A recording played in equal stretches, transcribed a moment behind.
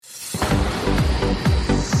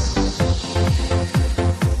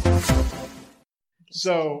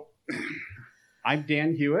So I'm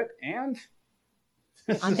Dan Hewitt, and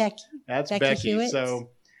I'm Becky. That's Becky. Hewitt. So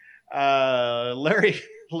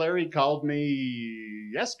Larry called me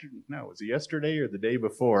yesterday or the day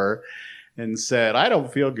before, and said, "I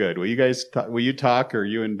don't feel good. Will you guys will you talk, or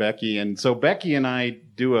you and Becky?" And so Becky and I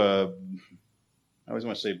do I always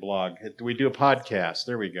want to say blog. We do a podcast.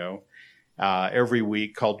 There we go. Every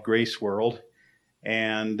week called Grace World,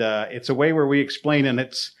 and it's a way where we explain, and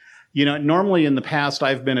it's. Normally in the past,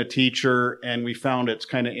 I've been a teacher, and we found it's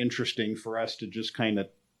kind of interesting for us to just kind of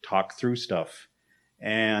talk through stuff.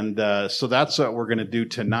 And so that's what we're going to do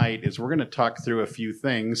tonight, is we're going to talk through a few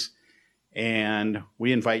things, and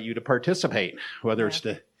we invite you to participate, whether it's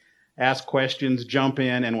to ask questions, jump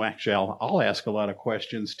in, and actually I'll ask a lot of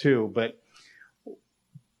questions too. But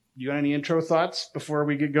you got any intro thoughts before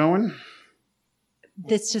we get going?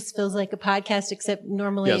 This just feels like a podcast, except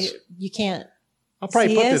normally you can't. I'll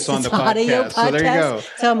probably put this on the podcast. So there you go.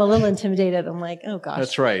 So I'm a little intimidated. I'm like, oh gosh.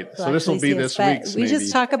 That's right. So this will be this week's We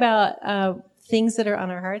just talk about things that are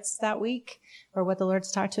on our hearts that week, or what the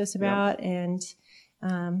Lord's talked to us about. Yep.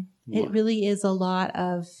 And it really is a lot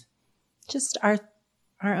of just our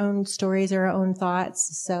own stories or our own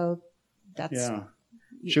thoughts. So that's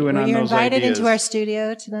chewing on those ideas. You're invited into our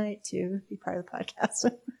studio tonight to be part of the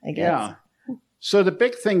podcast, I guess. Yeah. So the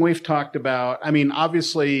big thing we've talked about,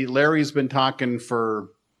 obviously Larry's been talking for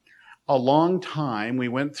a long time. We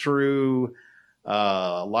went through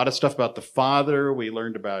a lot of stuff about the Father. We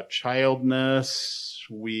learned about childness.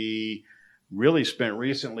 We really spent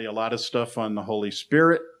recently a lot of stuff on the Holy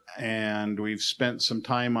Spirit, and we've spent some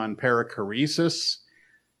time on perichoresis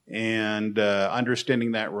and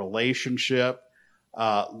understanding that relationship.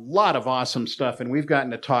 A lot of awesome stuff, and we've gotten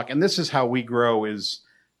to talk, and this is how we grow is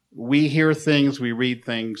we hear things, we read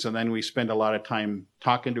things, and then we spend a lot of time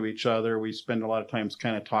talking to each other. We spend a lot of times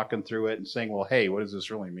kind of talking through it and saying, well, hey, what does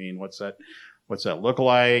this really mean? What's that look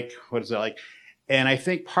like? What is that like? And I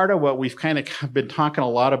think part of what we've kind of been talking a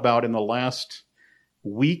lot about in the last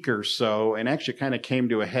week or so, and actually kind of came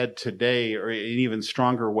to a head today, or in an even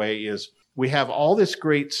stronger way, is we have all this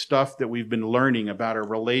great stuff that we've been learning about our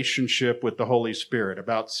relationship with the Holy Spirit,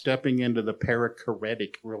 about stepping into the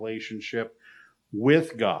perichoretic relationship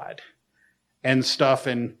with God and stuff.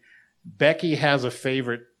 And Becky has a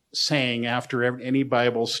favorite saying after any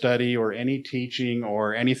Bible study or any teaching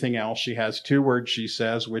or anything else. She has 2 words she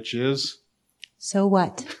says, which is, so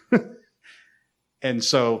what? And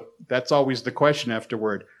so that's always the question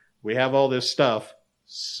afterward. We have all this stuff,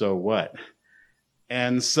 so what?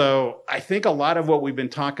 And so I think a lot of what we've been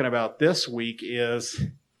talking about this week is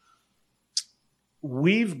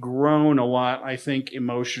we've grown a lot, I think,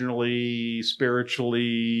 emotionally,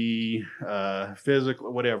 spiritually,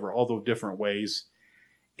 physically, whatever, all those different ways.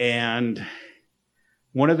 And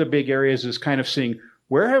one of the big areas is kind of seeing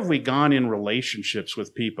where have we gone in relationships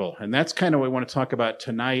with people? And that's kind of what we want to talk about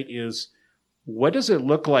tonight is what does it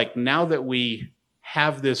look like now that we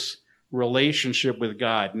have this relationship with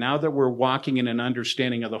God, now that we're walking in an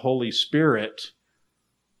understanding of the Holy Spirit?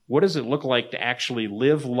 What does it look like to actually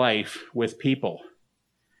live life with people?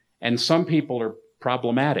 And some people are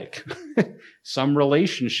problematic. Some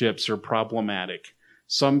relationships are problematic.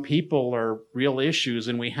 Some people are real issues,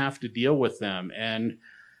 and we have to deal with them. And,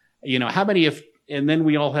 and then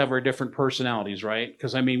we all have our different personalities, right?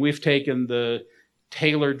 Because, we've taken the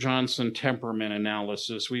Taylor-Johnson temperament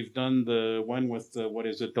analysis. We've done the one with the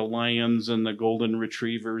lions and the golden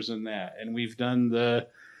retrievers and that. And we've done the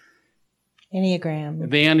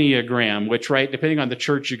Enneagram, which, right, depending on the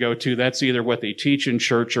church you go to, that's either what they teach in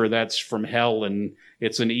church or that's from hell, and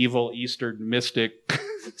it's an evil Eastern mystic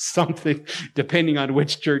something. Depending on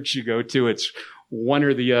which church you go to, it's one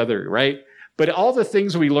or the other, right? But all the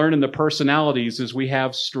things we learn in the personalities is we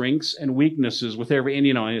have strengths and weaknesses with every,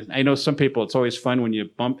 and I know some people, it's always fun when you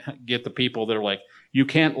get the people that are like, you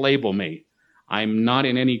can't label me. I'm not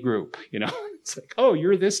in any group, It's like, oh,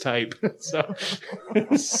 you're this type. so,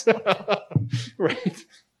 right.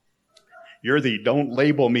 You're the don't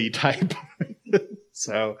label me type.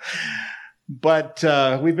 But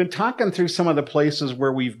we've been talking through some of the places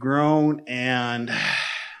where we've grown, and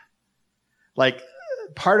like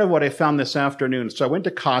part of what I found this afternoon. So I went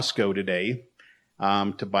to Costco today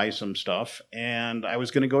to buy some stuff, and I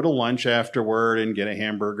was going to go to lunch afterward and get a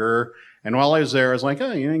hamburger. And while I was there, I was like,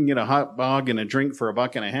 oh, you can get a hot dog and a drink for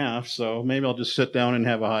 $1.50. So maybe I'll just sit down and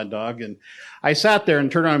have a hot dog. And I sat there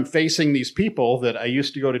and turned around facing these people that I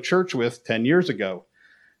used to go to church with 10 years ago.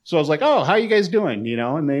 So I was like, oh, how you guys doing?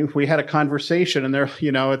 And we had a conversation, and I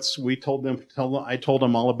told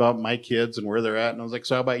them all about my kids and where they're at. And I was like,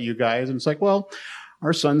 so how about you guys? And it's like, well,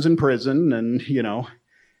 our son's in prison, and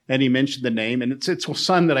and he mentioned the name, and it's a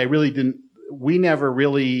son that we never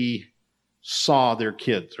really saw their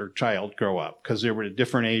kids or child grow up because they were at a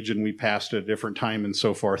different age and we passed at a different time and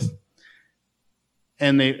so forth.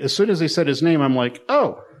 And as soon as they said his name, I'm like,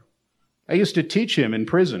 oh, I used to teach him in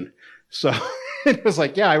prison. So it was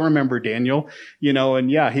like, yeah, I remember Daniel,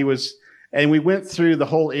 and yeah, he was, and we went through the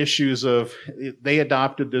whole issues of they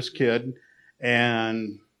adopted this kid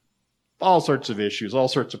and all sorts of issues, all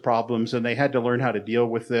sorts of problems, and they had to learn how to deal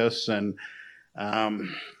with this and,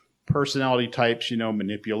 personality types,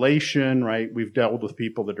 manipulation, right? We've dealt with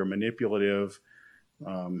people that are manipulative,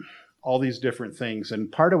 all these different things. And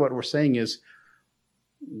part of what we're saying is,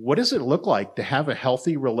 what does it look like to have a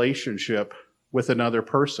healthy relationship with another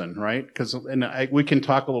person, right? We can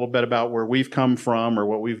talk a little bit about where we've come from or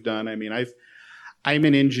what we've done. I mean, I'm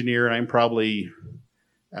an engineer and I'm probably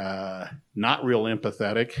not real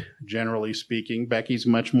empathetic, generally speaking. Becky's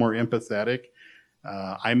much more empathetic.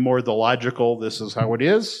 I'm more the logical, this is how it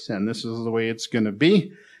is, and this is the way it's going to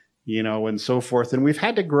be, and so forth. And we've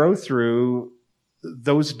had to grow through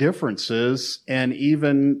those differences and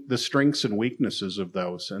even the strengths and weaknesses of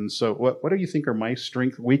those. And so what do you think are my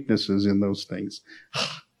weaknesses in those things?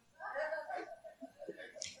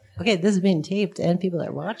 Okay, this is being taped and people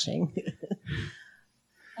are watching.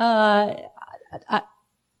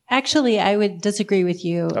 Actually, I would disagree with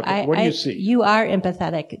you. Okay, what do you see? You are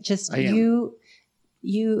empathetic. Just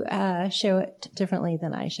you show it differently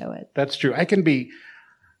than I show it. That's true.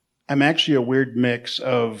 I'm actually a weird mix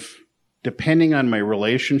of, depending on my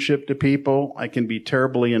relationship to people, I can be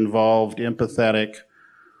terribly involved, empathetic,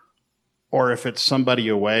 or if it's somebody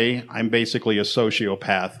away, I'm basically a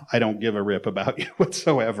sociopath. I don't give a rip about you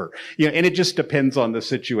whatsoever. And it just depends on the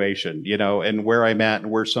situation, and where I'm at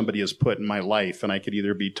and where somebody is put in my life. And I could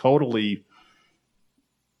either be totally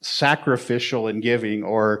sacrificial and giving,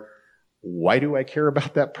 or why do I care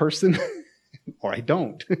about that person? Or I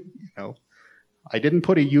don't, I didn't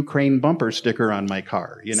put a Ukraine bumper sticker on my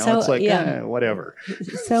car. So, it's like, whatever.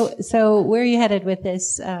 So where are you headed with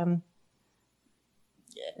this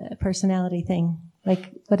personality thing?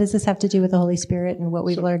 Like, what does this have to do with the Holy Spirit and what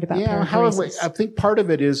we've learned about perichoresis? I think part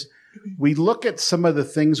of it is we look at some of the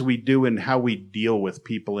things we do and how we deal with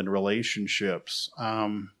people in relationships.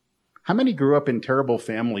 How many grew up in terrible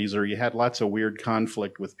families, or you had lots of weird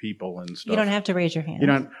conflict with people and stuff? You don't have to raise your hand. You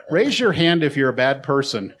don't raise your hand if you're a bad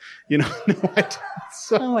person.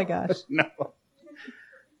 Oh my gosh. No.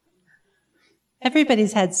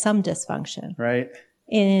 Everybody's had some dysfunction. Right.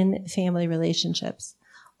 In family relationships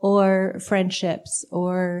or friendships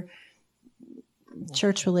or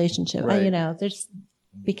church relationships. Right.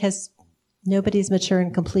 Because nobody's mature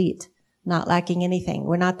and complete. Not lacking anything.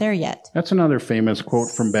 We're not there yet. That's another famous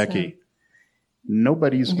quote from Becky.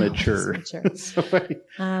 Nobody's mature.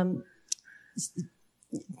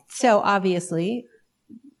 So obviously,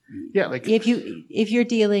 yeah, if you're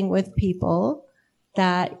dealing with people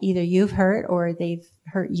that either you've hurt or they've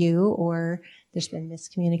hurt you, or there's been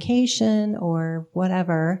miscommunication or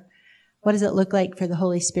whatever, what does it look like for the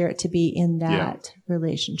Holy Spirit to be in that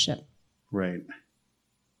relationship? Right.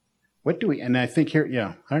 And I think here,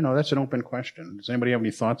 I don't know, that's an open question. Does anybody have any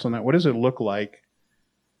thoughts on that? What does it look like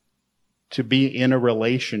to be in a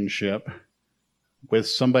relationship with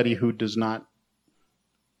somebody who does not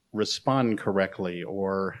respond correctly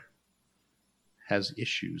or has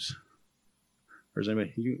issues? Or is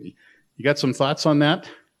anybody, you got some thoughts on that?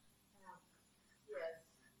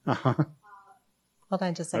 Yes. Uh-huh. Hold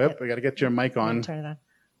on just a second. We got to get your mic on. Turn it on.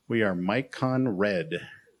 We are mic on red.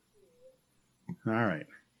 All right.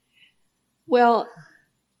 Well,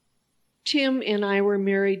 Tim and I were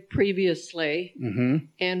married previously,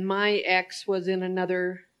 and my ex was in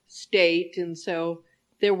another state, and so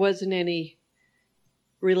there wasn't any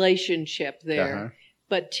relationship there. Uh-huh.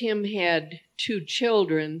 But Tim had 2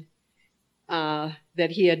 children that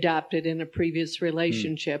he adopted in a previous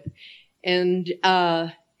relationship. And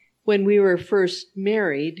when we were first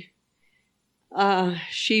married,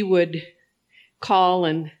 she would call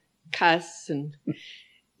and cuss, and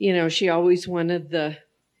she always wanted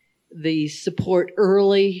the support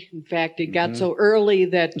early. In fact, it got so early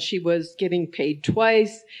that she was getting paid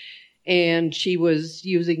twice, and she was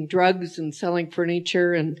using drugs and selling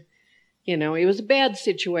furniture, and it was a bad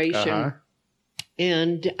situation. Uh-huh.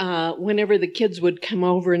 And whenever the kids would come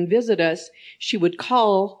over and visit us, she would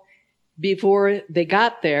call before they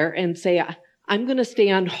got there and say, I'm going to stay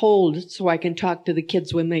on hold so I can talk to the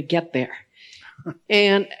kids when they get there.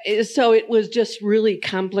 And so it was just really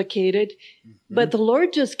complicated. But the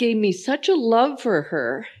Lord just gave me such a love for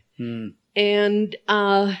her and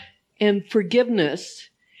forgiveness.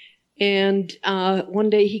 And one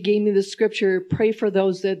day he gave me the scripture, pray for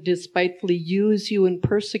those that despitefully use you and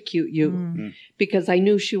persecute you, because I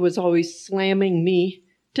knew she was always slamming me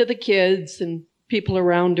to the kids and people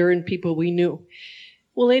around her and people we knew.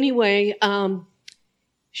 Well, anyway,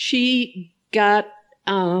 she got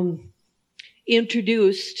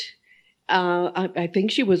introduced. I think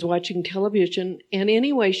she was watching television. And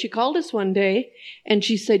anyway, she called us one day and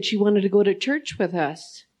she said she wanted to go to church with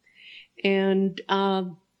us. And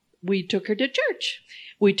we took her to church.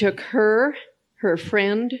 We took her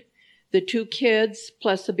friend, the 2 kids,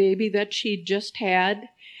 plus a baby that she'd just had.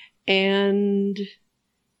 And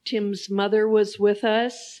Tim's mother was with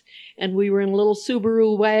us. And we were in a little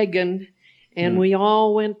Subaru wagon. And we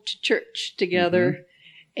all went to church together.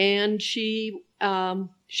 And she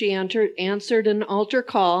answered an altar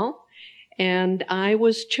call. And I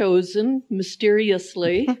was chosen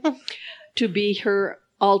mysteriously to be her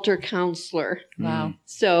altar counselor. Wow.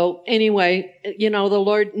 So anyway, the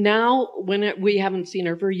Lord, now we haven't seen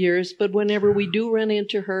her for years, but whenever we do run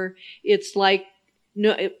into her, it's like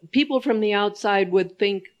people from the outside would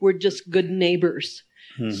think we're just good neighbors.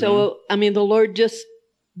 So, the Lord just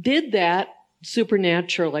did that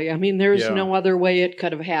supernaturally. There's no other way it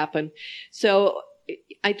could have happened. So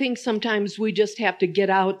I think sometimes we just have to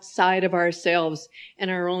get outside of ourselves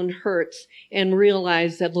and our own hurts and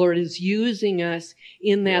realize that Lord is using us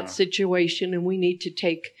in that situation, and we need to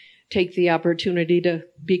take the opportunity to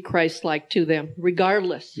be Christ-like to them,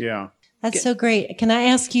 regardless. Yeah. That's so great. Can I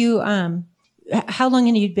ask you, how long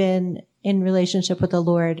had you been in relationship with the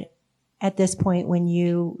Lord at this point when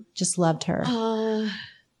you just loved her?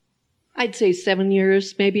 I'd say 7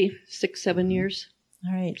 years, maybe 6, 7 years.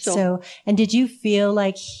 All right. So, and did you feel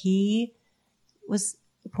like he was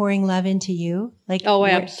pouring love into you? Like, oh,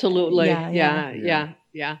 absolutely.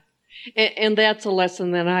 Yeah. And that's a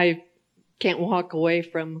lesson that I can't walk away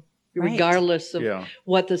from, regardless of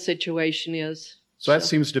what the situation is. So that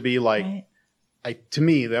seems to be like, to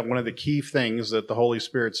me, that one of the key things that the Holy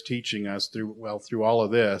Spirit's teaching us through all of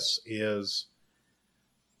this is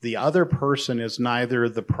the other person is neither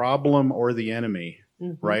the problem or the enemy.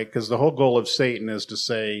 Right? Because the whole goal of Satan is to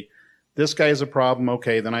say, this guy's a problem,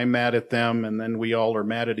 okay, then I'm mad at them, and then we all are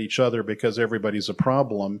mad at each other because everybody's a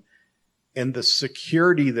problem. And the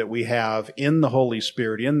security that we have in the Holy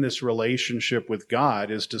Spirit, in this relationship with God,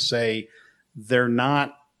 is to say, they're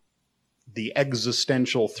not the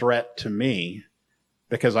existential threat to me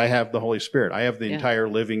because I have the Holy Spirit. I have the entire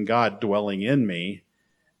living God dwelling in me,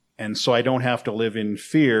 and so I don't have to live in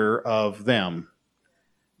fear of them.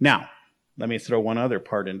 Now, let me throw one other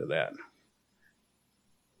part into that.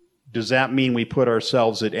 Does that mean we put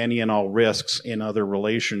ourselves at any and all risks in other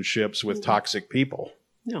relationships with toxic people?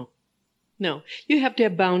 No. You have to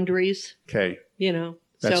have boundaries. Okay.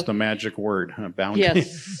 That's the magic word,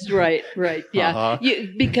 boundaries. Yes, right. Yeah.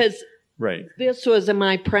 Because this was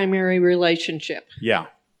my primary relationship. Yeah.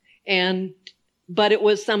 But it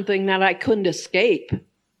was something that I couldn't escape.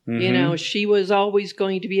 She was always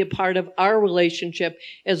going to be a part of our relationship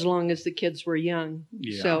as long as the kids were young.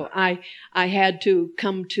 Yeah. So I had to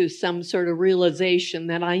come to some sort of realization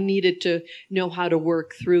that I needed to know how to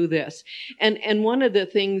work through this. And one of the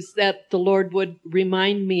things that the Lord would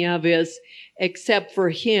remind me of is, except for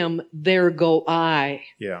him, there go I.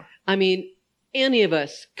 Yeah. Any of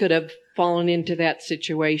us could have fallen into that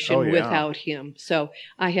situation without him. So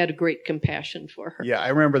I had a great compassion for her. Yeah, I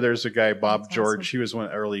remember there's a guy, Bob George. Awesome. He was one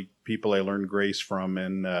of the early people I learned grace from.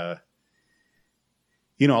 And, a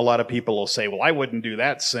lot of people will say, well, I wouldn't do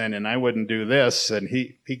that sin and I wouldn't do this. And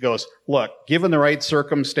he goes, look, given the right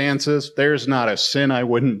circumstances, there's not a sin I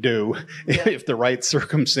wouldn't do if the right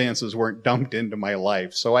circumstances weren't dumped into my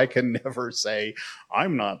life. So I can never say,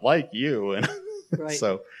 I'm not like you. And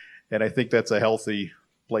and I think that's a healthy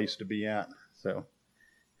place to be at. So,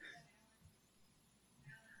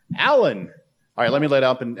 Alan. All right, let me let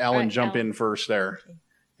Alan jump in first there. Okay.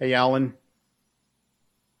 Hey, Alan.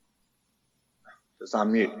 Just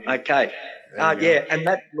unmute. Okay. And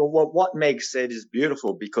that what Meg said is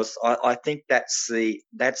beautiful, because I think that's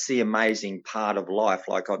the amazing part of life.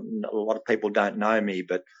 Like, a lot of people don't know me,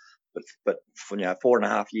 but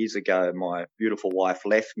 4.5 years ago, my beautiful wife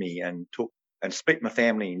left me and split my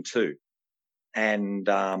family in two. And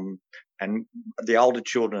the older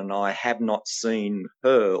children and I have not seen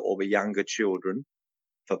her or the younger children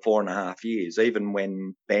for 4.5 years. Even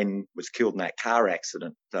when Ben was killed in that car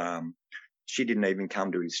accident, she didn't even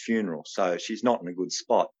come to his funeral. So she's not in a good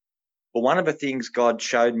spot. But one of the things God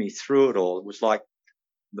showed me through it all was like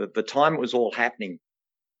the time it was all happening.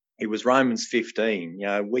 It was Romans 15.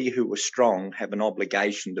 We who are strong have an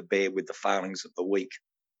obligation to bear with the failings of the weak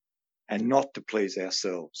and not to please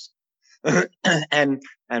ourselves. and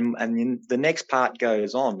the next part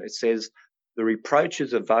goes on. It says, the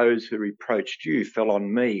reproaches of those who reproached you fell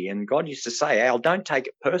on me. And God used to say, Al, don't take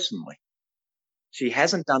it personally. She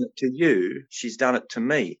hasn't done it to you. She's done it to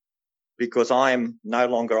me, because I am no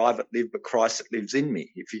longer I that live, but Christ that lives in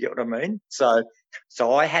me, if you get what I mean. So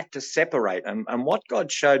I had to separate. And what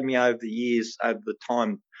God showed me over the years, over the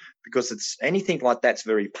time, because it's anything like that's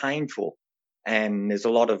very painful. And there's a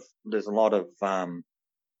lot of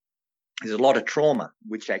trauma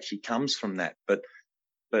which actually comes from that. But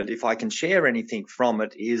if I can share anything from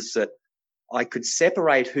it, is that I could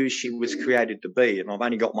separate who she was created to be. And I've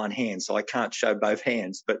only got one hand, so I can't show both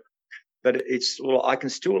hands. But I can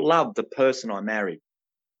still love the person I married,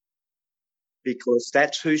 because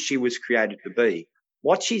that's who she was created to be.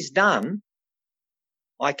 What she's done,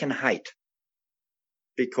 I can hate,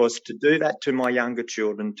 because to do that to my younger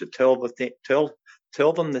children, to tell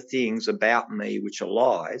them the things about me which are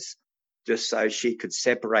lies, just so she could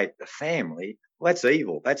separate the family, well, that's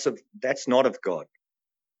evil. That's not of God.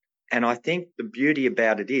 And I think the beauty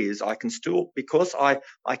about it is I can still, because I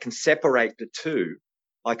can separate the two,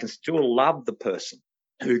 I can still love the person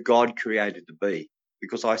who God created to be,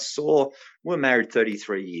 because we're married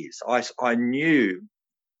 33 years. I knew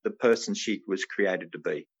the person she was created to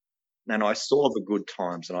be. And I saw the good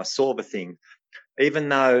times and I saw the thing, even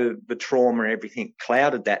though the trauma and everything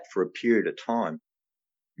clouded that for a period of time.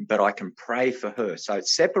 But I can pray for her. So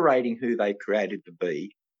it's separating who they created to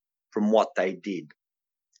be from what they did.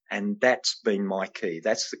 And that's been my key.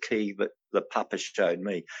 That's the key that the Papa showed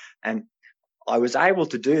me. And I was able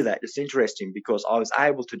to do that. It's interesting, because I was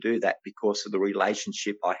able to do that because of the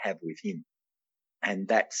relationship I have with him. And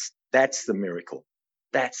that's the miracle.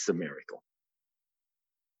 That's the miracle.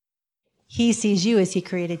 He sees you as he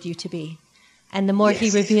created you to be. And the more he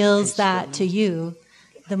reveals that to you,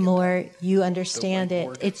 the more you understand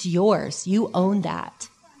it. It's yours. You own that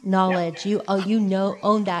knowledge. You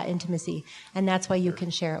own that intimacy. And that's why you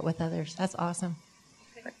can share it with others. That's awesome.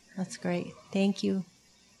 That's great. Thank you.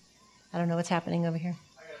 I don't know what's happening over here.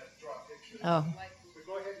 Oh.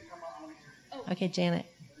 Okay, Janet.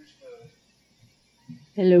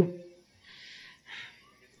 Hello.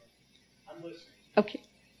 I'm listening. Okay.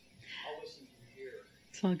 I'll listen from here.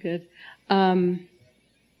 It's all good.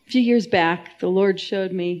 A few years back, the Lord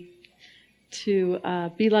showed me to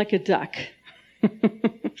be like a duck.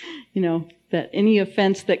 That any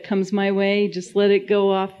offense that comes my way, just let it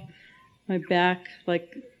go off my back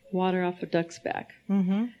like water off a duck's back.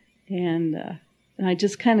 Mm-hmm. And I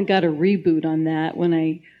just kind of got a reboot on that when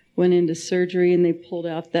I went into surgery and they pulled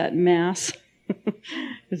out that mass. It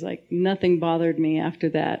was like nothing bothered me after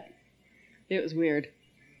that. It was weird.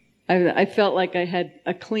 I felt like I had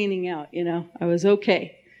a cleaning out, I was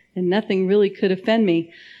okay. And nothing really could offend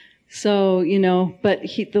me. So, but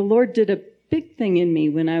the Lord did a big thing in me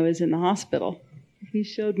when I was in the hospital. He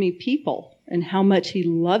showed me people and how much he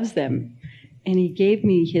loves them. And he gave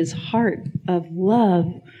me his heart of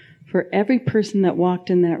love for every person that walked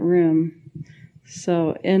in that room.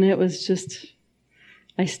 So, and it was just,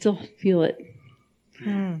 I still feel it.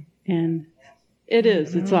 And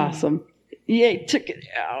it's awesome. Yay, took it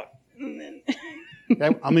out.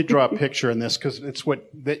 Let me draw a picture in this, because it's what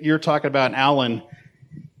that you're talking about, Alan.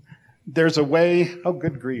 There's a way. Oh,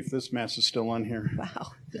 good grief! This mess is still on here.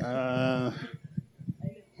 Wow.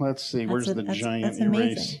 Let's see. Where's the giant that's erase?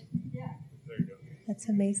 Amazing. Yeah. That's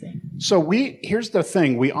amazing. So here's the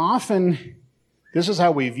thing. This is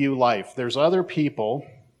how we view life. There's other people.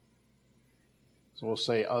 So we'll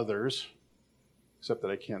say others, except that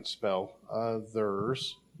I can't spell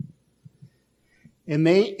others. And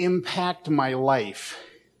they impact my life.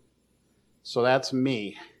 So that's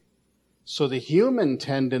me. So the human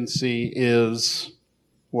tendency is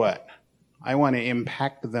what? I want to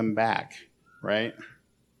impact them back, right?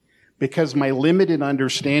 Because my limited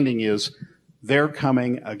understanding is they're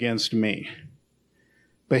coming against me.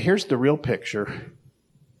 But here's the real picture.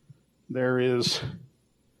 There is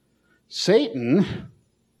Satan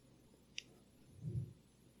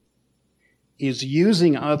is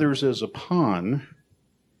using others as a pawn,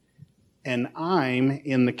 and I'm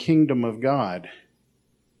in the kingdom of God.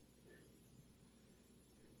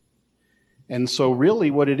 And so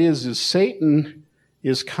really what it is Satan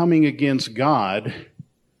is coming against God,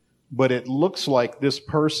 but it looks like this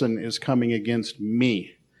person is coming against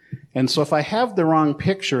me. And so if I have the wrong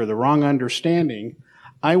picture, the wrong understanding,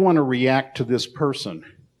 I want to react to this person.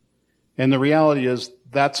 And the reality is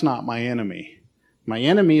that's not my enemy. My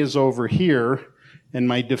enemy is over here, and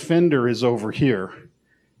my defender is over here.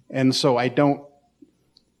 And so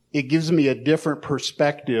it gives me a different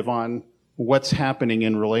perspective on what's happening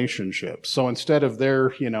in relationships. So instead of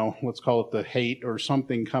their, let's call it the hate or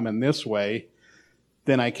something coming this way,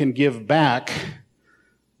 then I can give back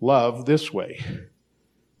love this way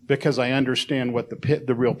because I understand what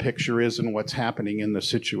the real picture is and what's happening in the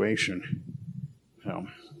situation. So.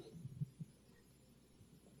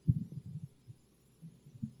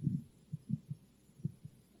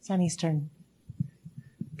 Sonny's turn.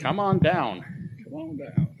 Come on down. Come on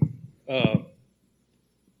down.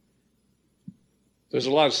 There's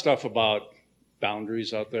a lot of stuff about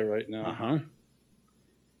boundaries out there right now. Uh-huh.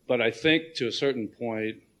 But I think to a certain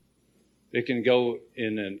point, it can go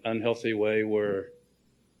in an unhealthy way where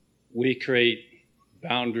we create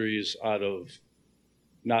boundaries out of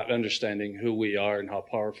not understanding who we are and how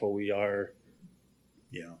powerful we are.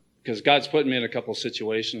 Yeah. Because God's put me in a couple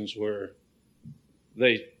situations where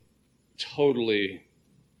they totally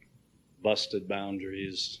busted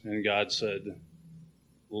boundaries, and God said,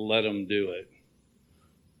 let them do it.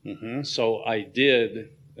 Mm-hmm. So I did,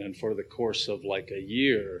 and for the course of like a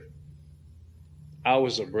year, I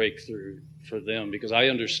was a breakthrough for them because I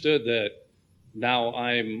understood that now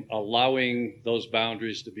I'm allowing those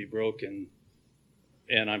boundaries to be broken,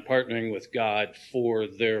 and I'm partnering with God for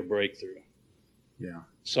their breakthrough. Yeah.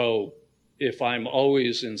 So if I'm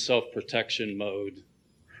always in self-protection mode,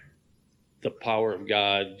 the power of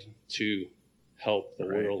God to help the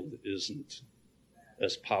world isn't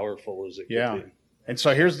as powerful as it could be. And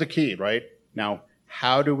so here's the key, right? Now,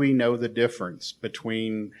 how do we know the difference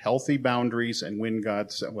between healthy boundaries and when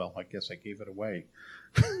God said, well, I guess I gave it away.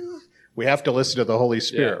 We have to listen to the Holy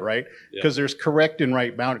Spirit, right? Because there's correct and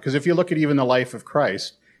right boundaries. Because if you look at even the life of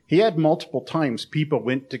Christ, he had multiple times people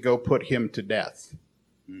went to go put him to death.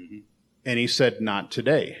 Mm-hmm. And he said, not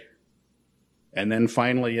today. And then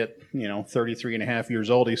finally at, 33 and a half years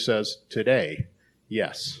old, he says, today,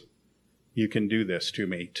 yes, you can do this to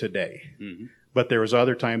me today. Mm-hmm. But there was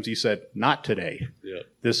other times he said, not today. Yeah.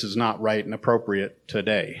 This is not right and appropriate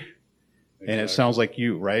today. Exactly. And it sounds like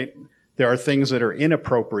you, right? There are things that are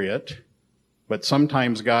inappropriate, but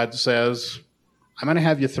sometimes God says, I'm going to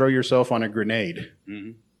have you throw yourself on a grenade.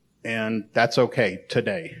 Mm-hmm. And that's okay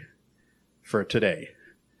today, for today.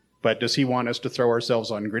 But does he want us to throw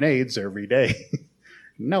ourselves on grenades every day?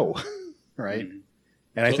 No, right? Mm-hmm.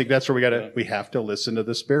 And I think that's where we have to listen to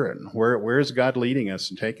the Spirit. Where is God leading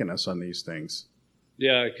us and taking us on these things?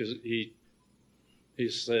 Yeah, because he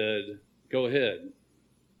said, go ahead.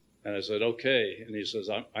 And I said, okay. And he says,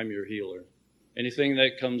 I'm your healer. Anything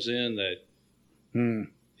that comes in that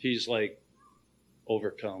he's like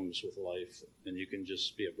overcomes with life, and you can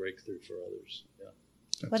just be a breakthrough for others.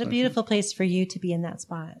 Yeah. What a beautiful place for you to be in that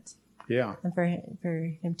spot. Yeah. And for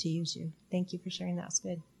him to use you. Thank you for sharing that. It's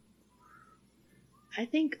good. I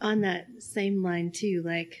think on that same line too,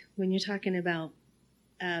 like when you're talking about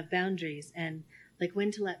boundaries and like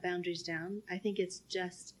when to let boundaries down, I think it's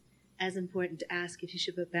just as important to ask if you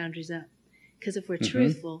should put boundaries up. Because if we're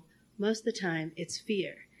truthful, most of the time it's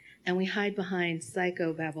fear. And we hide behind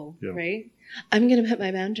psychobabble, right? I'm going to put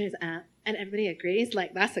my boundaries up. And everybody agrees,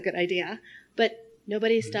 like, that's a good idea. But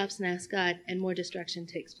nobody stops and asks God, and more destruction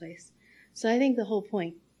takes place. So I think the whole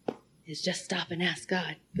point is just stop and ask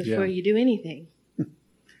God before you do anything.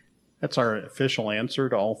 That's our official answer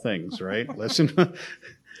to all things, right? Listen,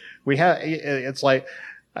 it's like,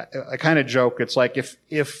 I kind of joke, it's like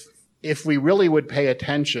if we really would pay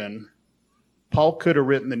attention, Paul could have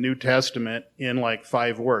written the New Testament in like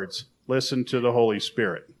 5 words. Listen to the Holy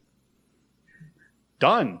Spirit.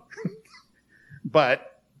 Done.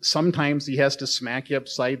 But sometimes he has to smack you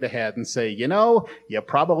upside the head and say, you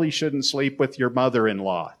probably shouldn't sleep with your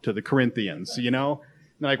mother-in-law, to the Corinthians, And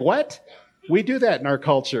like, what? We do that in our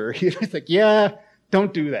culture. You think,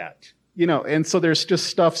 don't do that. And so there's just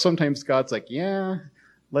stuff sometimes God's like,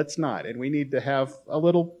 let's not. And we need to have a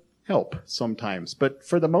little help sometimes. But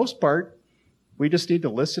for the most part, we just need to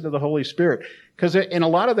listen to the Holy Spirit. And a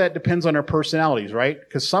lot of that depends on our personalities, right?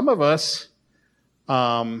 Because some of us,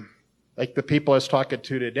 like the people I was talking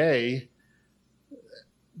to today,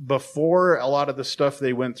 before a lot of the stuff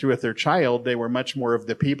they went through with their child, they were much more of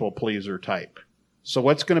the people pleaser type. So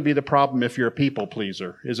what's going to be the problem if you're a people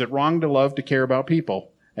pleaser? Is it wrong to love to care about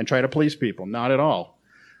people and try to please people? Not at all.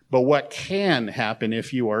 But what can happen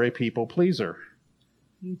if you are a people pleaser?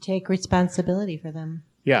 You take responsibility for them.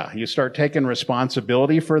 Yeah, you start taking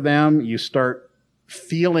responsibility for them. You start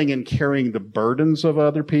feeling and carrying the burdens of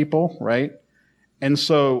other people, right? And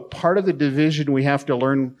so part of the division we have to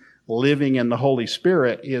learn living in the Holy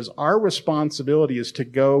Spirit is our responsibility is to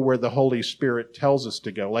go where the Holy Spirit tells us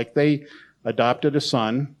to go. Like they adopted a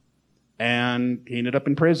son, and he ended up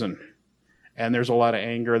in prison. And there's a lot of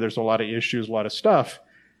anger, there's a lot of issues, a lot of stuff.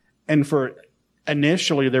 And for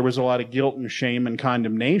initially, there was a lot of guilt and shame and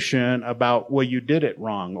condemnation about, well, you did it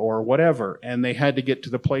wrong or whatever. And they had to get to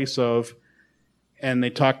the place of, and they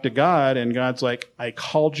talked to God, and God's like, I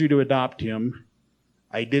called you to adopt him.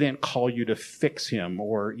 I didn't call you to fix him.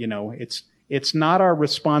 Or, it's not our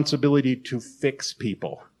responsibility to fix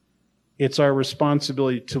people. It's our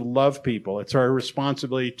responsibility to love people. It's our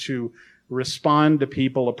responsibility to respond to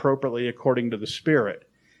people appropriately according to the Spirit.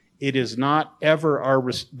 It is not ever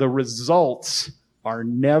the results are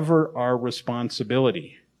never our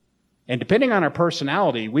responsibility. And depending on our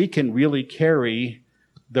personality, we can really carry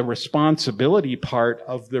the responsibility part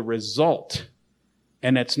of the result.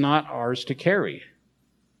 And it's not ours to carry.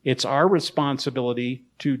 It's our responsibility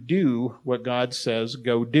to do what God says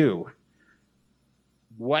go do.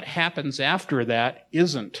 What happens after that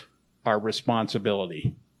isn't our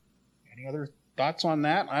responsibility. Any other thoughts on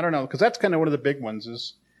that? I don't know, because that's kind of one of the big ones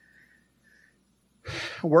is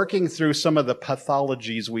working through some of the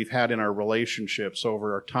pathologies we've had in our relationships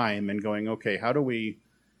over our time and going, okay, how do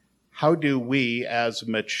we as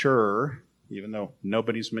mature, even though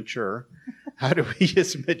nobody's mature, how do we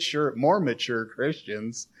as more mature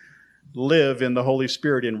Christians live in the Holy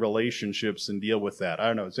Spirit in relationships and deal with that? I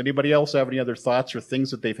don't know. Does anybody else have any other thoughts or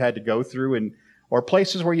things that they've had to go through or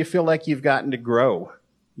places where you feel like you've gotten to grow,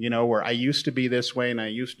 where I used to be this way and I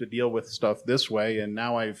used to deal with stuff this way and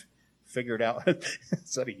now I've figured out.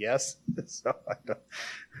 Is that a yes? So I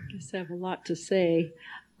guess I have a lot to say.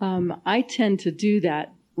 I tend to do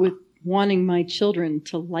that with wanting my children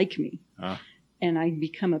to like me. And I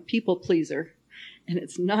become a people pleaser, and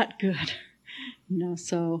it's not good.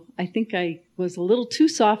 So I think I was a little too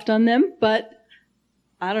soft on them, but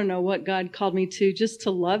I don't know what God called me to, just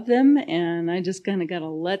to love them, and I just kind of got to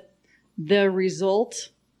let the result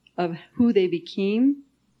of who they became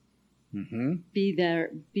be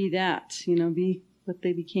what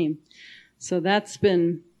they became. So that's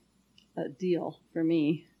been a deal for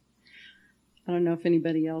me. I don't know if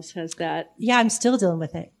anybody else has that. Yeah, I'm still dealing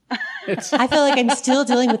with it. I feel like I'm still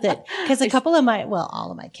dealing with it because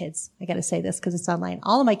all of my kids, I got to say this because it's online.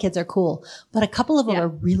 All of my kids are cool, but a couple of them are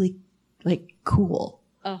really cool.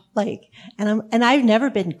 Oh, and I've never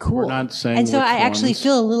been cool. We're not saying and so I ones. actually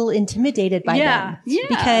feel a little intimidated by them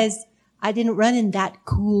because I didn't run in that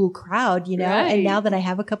cool crowd, Right. And now that I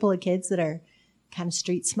have a couple of kids that are kind of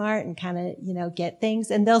street smart and kind of, get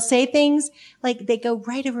things, and they'll say things like they go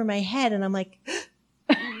right over my head, and I'm like,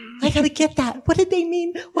 I gotta get that. What did they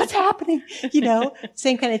mean? What's happening?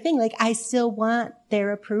 Same kind of thing. Like I still want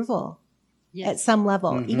their approval at some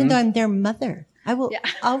level, even though I'm their mother. I will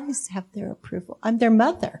always have their approval. I'm their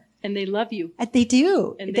mother. And they love you. They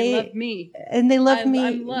do. And they love me. And they love me.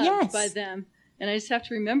 I'm loved by them. And I just have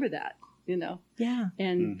to remember that, Yeah.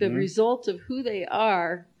 And the result of who they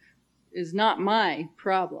are is not my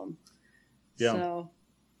problem. Yeah. So.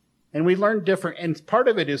 And we learn different. And part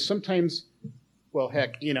of it is sometimes, well,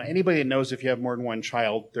 heck, anybody that knows if you have more than one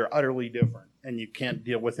child, they're utterly different. And you can't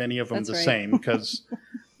deal with any of them the same. Because,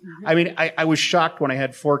 I was shocked when I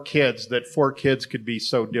had 4 kids that 4 kids could be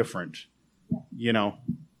so different.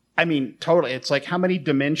 Totally. It's like, how many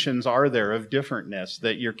dimensions are there of differentness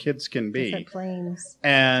that your kids can be? Different planes.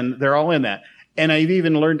 And they're all in that. And I've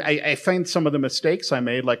even learned, I find some of the mistakes I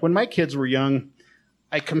made, like when my kids were young,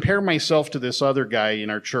 I compare myself to this other guy in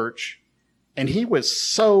our church, and he was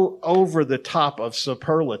so over the top of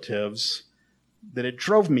superlatives that it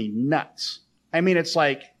drove me nuts. It's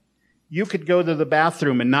like, you could go to the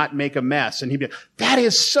bathroom and not make a mess, and he'd be, that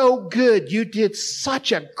is so good. You did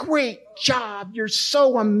such a great job. You're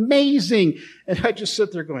so amazing. And I just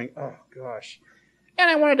sit there going, oh gosh. And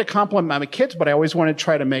I wanted to compliment my kids, but I always wanted to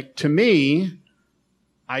try to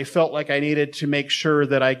I felt like I needed to make sure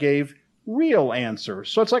that I gave real answers.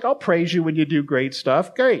 So it's like, I'll praise you when you do great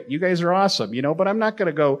stuff. Great. You guys are awesome, but I'm not going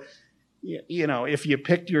to go, if you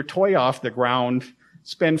picked your toy off the ground,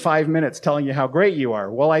 spend 5 minutes telling you how great you are.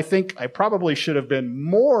 Well, I think I probably should have been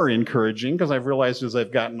more encouraging because I've realized as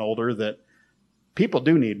I've gotten older that people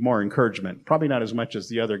do need more encouragement. Probably not as much as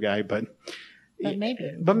the other guy, but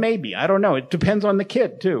maybe. I don't know. It depends on the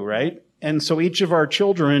kid too, right? And so each of our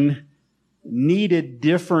children needed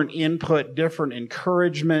different input, different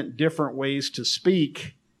encouragement, different ways to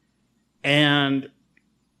speak. And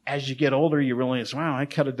as you get older, you realize, wow, I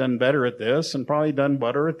could have done better at this and probably done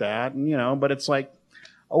better at that. And, but it's like,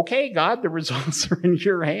 okay, God, the results are in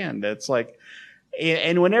your hand. It's like,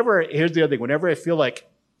 and here's the other thing, whenever I feel like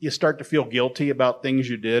you start to feel guilty about things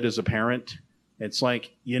you did as a parent, it's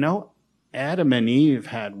like, Adam and Eve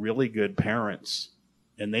had really good parents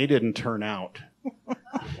and they didn't turn out.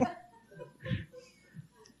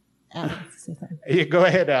 Yeah, go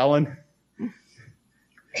ahead, Alan.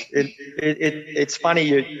 It's funny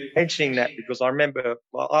you mentioning that, because I remember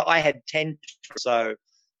I had 10, so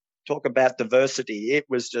talk about diversity. It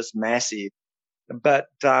was just massive. But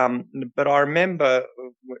I remember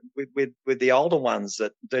with the older ones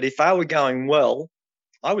that if they were going well,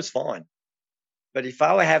 I was fine. But if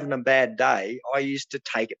they were having a bad day, I used to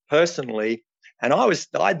take it personally, and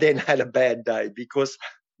I then had a bad day because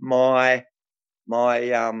my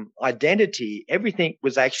identity, everything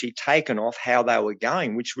was actually taken off how they were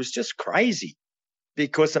going, which was just crazy,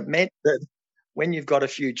 because it meant that when you've got a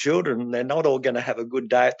few children, they're not all going to have a good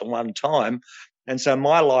day at the one time. And so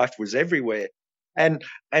my life was everywhere. And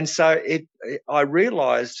so I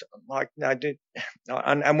realized, like, no,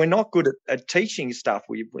 and we're not good at teaching stuff.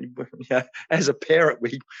 We as a parent,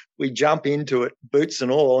 we jump into it, boots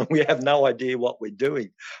and all, and we have no idea what we're doing.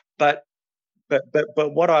 But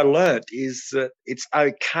what I learned is that it's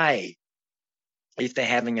okay if they're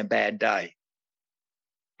having a bad day.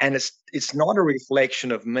 And it's not a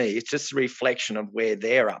reflection of me. It's just a reflection of where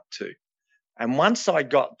they're up to. And once I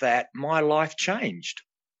got that, my life changed,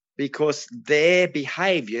 because their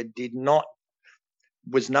behavior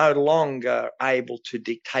was no longer able to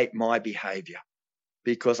dictate my behavior,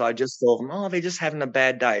 because I just thought, oh, they're just having a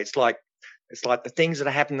bad day. It's like the things that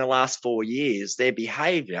have happened in the last 4 years, their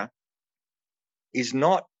behavior is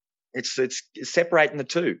not, it's separating the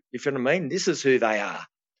two. If you know what I mean? This is who they are.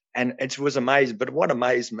 And it was amazing. But what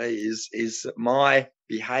amazed me is that my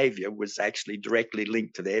behavior was actually directly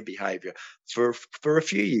linked to their behavior for a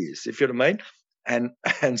few years, if you know what I mean.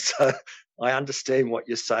 And so I understand what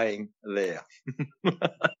you're saying there.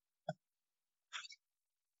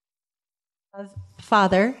 Of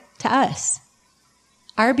Father to us.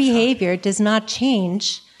 Our behavior does not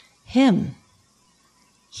change him.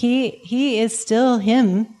 He is still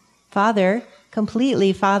him, Father,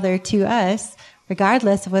 completely Father to us,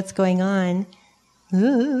 regardless of what's going on.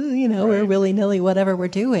 We're willy-nilly, whatever we're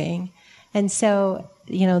doing. And so,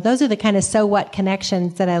 those are the kind of so what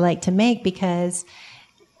connections that I like to make, because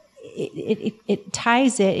it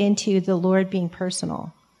ties it into the Lord being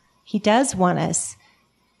personal. He does want us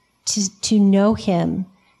to know him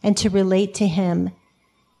and to relate to him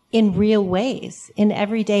in real ways, in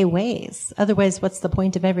everyday ways. Otherwise, what's the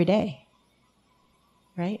point of every day?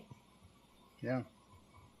 Right? Yeah.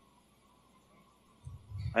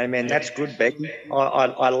 Amen. That's good, Becky.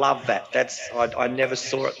 I love that. I never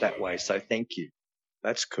saw it that way, so thank you.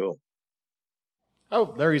 That's cool.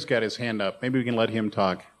 Oh, there he's got his hand up. Maybe we can let him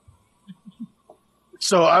talk.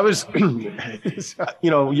 So I was,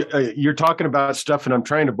 you're talking about stuff, and I'm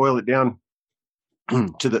trying to boil it down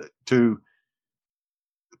to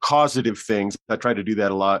causative things. I try to do that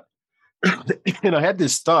a lot. And I had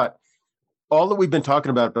this thought, all that we've been talking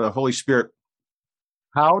about the Holy Spirit,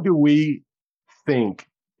 how do we think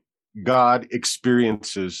God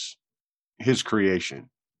experiences his creation?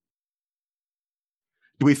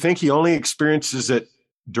 Do we think he only experiences it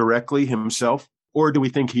directly himself, or do we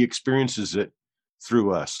think he experiences it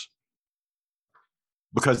through us?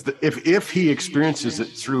 Because if he experiences it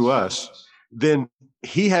through us, then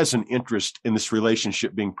he has an interest in this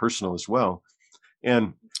relationship being personal as well.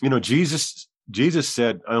 And, Jesus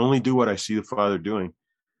said, I only do what I see the Father doing.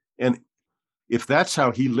 And if that's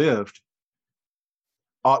how he lived,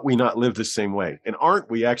 ought we not live the same way? And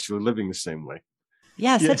aren't we actually living the same way?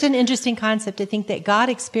 Yeah, such an interesting concept to think that God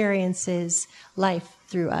experiences life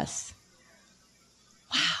through us.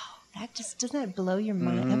 Wow, doesn't that blow your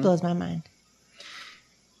mind? Mm-hmm. That blows my mind.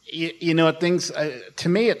 To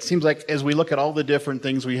me, it seems like as we look at all the different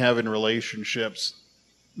things we have in relationships,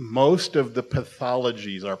 most of the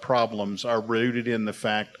pathologies, our problems, are rooted in the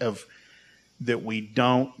fact that we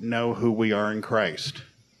don't know who we are in Christ,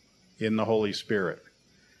 in the Holy Spirit.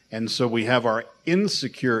 And so we have our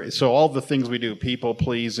so all the things we do, people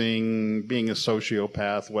pleasing, being a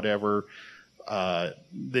sociopath, whatever,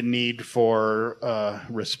 the need for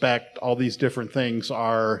respect, all these different things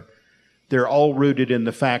they're all rooted in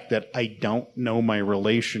the fact that I don't know my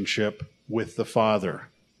relationship with the Father,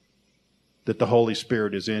 that the Holy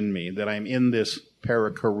Spirit is in me, that I'm in this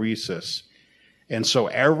perichoresis. And so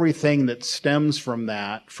everything that stems from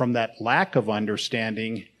that lack of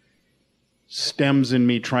understanding, stems in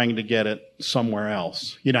me trying to get it somewhere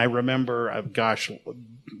else. I remember,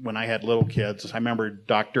 when I had little kids, I remember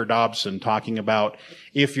Dr. Dobson talking about,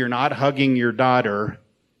 if you're not hugging your daughter,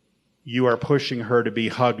 you are pushing her to be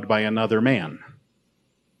hugged by another man.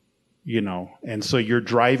 And so you're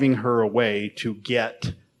driving her away to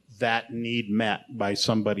get that need met by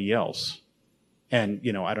somebody else. And,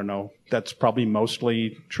 I don't know, that's probably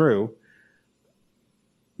mostly true.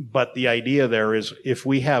 But the idea there is, if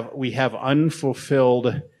we have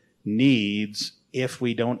unfulfilled needs if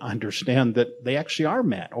we don't understand that they actually are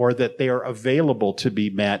met, or that they are available to be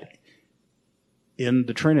met in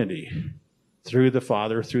the Trinity, through the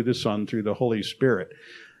Father, through the Son, through the Holy Spirit.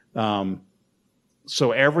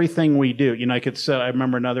 So everything we do, I could say, I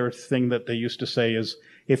remember another thing that they used to say is,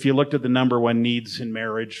 if you looked at the number one needs in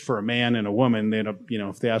marriage for a man and a woman, then,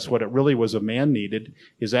 if they asked what it really was a man needed,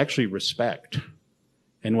 is actually respect.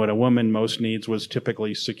 And what a woman most needs was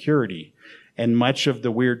typically security. And much of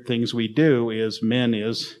the weird things we do is men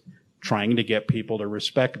is trying to get people to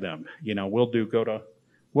respect them. We'll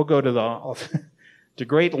go to the to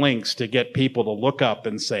great lengths to get people to look up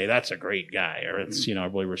and say, that's a great guy, or it's,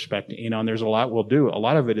 really respect, and there's a lot we'll do. A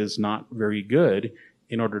lot of it is not very good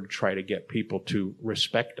in order to try to get people to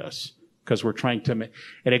respect us, because we're trying to, and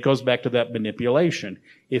it goes back to that manipulation.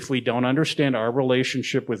 If we don't understand our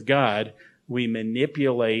relationship with God, we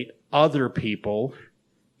manipulate other people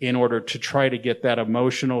in order to try to get that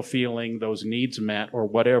emotional feeling, those needs met, or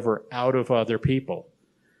whatever, out of other people.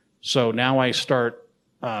 So now I start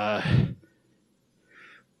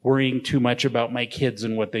worrying too much about my kids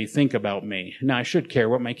and what they think about me. Now, I should care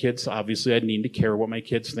what my kids, obviously I need to care what my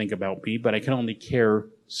kids think about me, but I can only care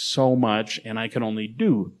so much, and I can only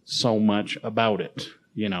do so much about it.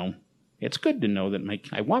 It's good to know that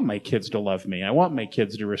I want my kids to love me. I want my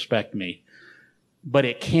kids to respect me. But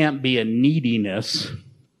it can't be a neediness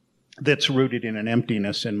that's rooted in an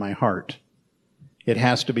emptiness in my heart. It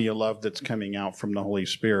has to be a love that's coming out from the Holy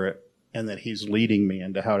Spirit, and that He's leading me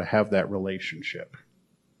into how to have that relationship.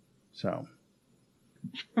 So,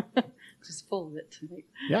 just full of it tonight.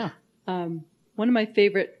 Yeah. One of my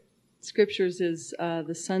favorite scriptures is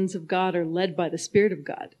the sons of God are led by the Spirit of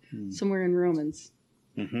God, somewhere in Romans.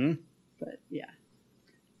 Mm-hmm. But yeah.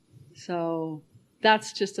 So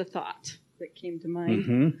that's just a thought that came to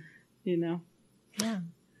mind, Yeah.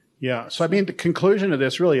 Yeah. So, the conclusion of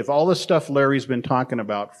this, really, if all the stuff Larry's been talking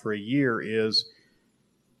about for a year, is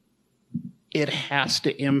it has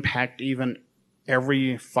to impact even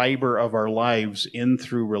every fiber of our lives in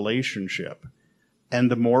through relationship. And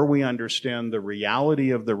the more we understand the reality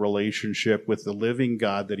of the relationship with the living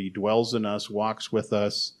God, that He dwells in us, walks with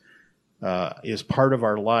us, is part of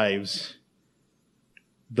our lives,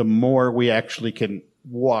 the more we actually can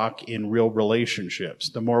walk in real relationships,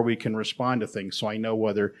 the more we can respond to things. So I know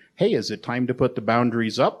whether, hey, is it time to put the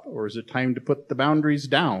boundaries up, or is it time to put the boundaries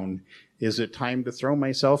down? Is it time to throw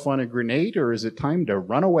myself on a grenade, or is it time to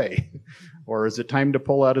run away? Or is it time to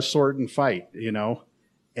pull out a sword and fight,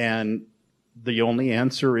 And the only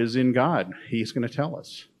answer is in God. He's going to tell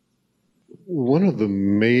us. One of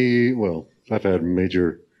the I've had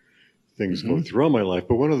major things go throughout my life,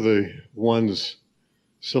 but one of the ones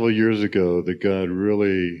several years ago that God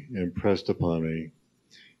really impressed upon me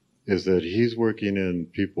is that He's working in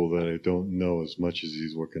people that I don't know as much as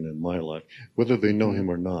He's working in my life, whether they know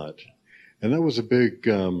Him or not. And that was a big,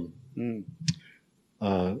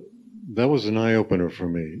 that was an eye-opener for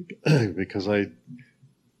me, because I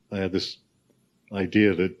had this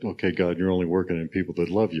idea that, okay, God, you're only working in people that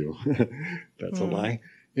love you. That's a lie.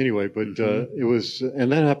 Anyway, but it was,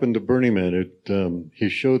 and that happened to Burning Man. He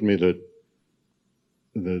showed me that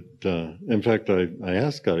in fact, I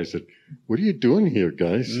asked God, I said, what are you doing here,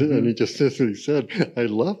 guys? And he just says what he said, I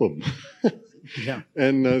love them. Yeah.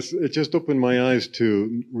 And it just opened my eyes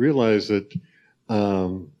to realize that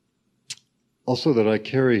also that I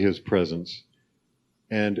carry His presence,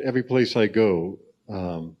 and every place I go,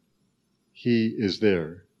 He is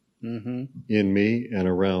there in me and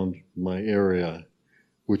around my area,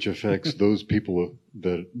 which affects those people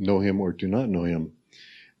that know Him or do not know Him.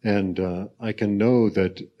 And I can know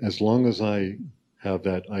that as long as I have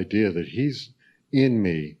that idea that He's in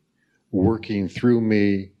me, working through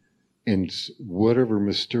me in whatever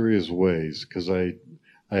mysterious ways, because I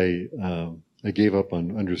gave up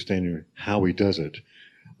on understanding how He does it.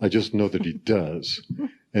 I just know that He does.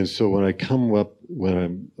 And so when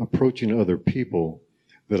I'm approaching other people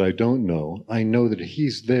that I don't know, I know that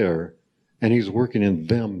He's there and He's working in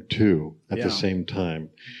them too at the same time.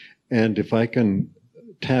 And if I can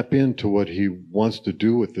tap into what He wants to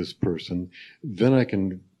do with this person, then I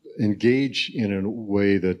can engage in a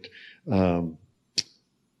way that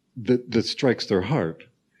that strikes their heart.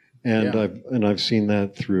 And I've seen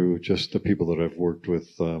that through just the people that I've worked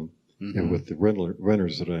with, and with the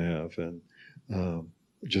renters that I have, and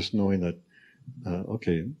just knowing that,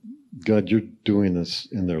 okay, God, you're doing this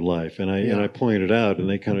in their life, and I point it out, and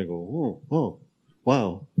they kind of go, oh,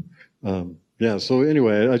 wow. So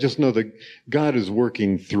anyway, I just know that God is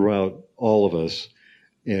working throughout all of us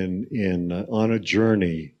on a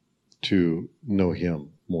journey to know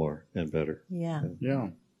Him more and better. Yeah. Yeah.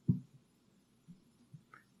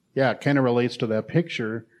 yeah, it kind of relates to that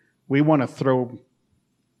picture. We want to throw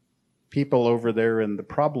people over there in the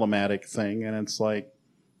problematic thing, and it's like,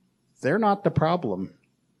 they're not the problem.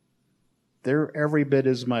 They're every bit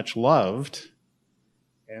as much loved,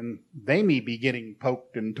 and they may be getting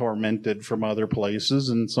poked and tormented from other places.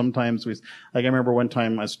 And sometimes I remember one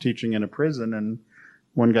time I was teaching in a prison, and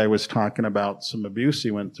one guy was talking about some abuse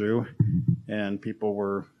he went through, and people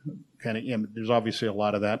were kind of, there's obviously a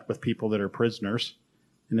lot of that with people that are prisoners.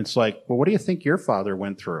 And it's like, well, what do you think your father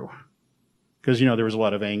went through? Because, there was a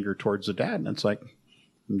lot of anger towards the dad. And it's like,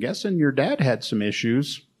 I'm guessing your dad had some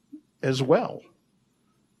issues as well.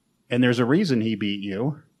 And there's a reason he beat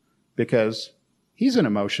you, because he's an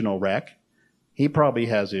emotional wreck. He probably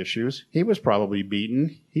has issues. He was probably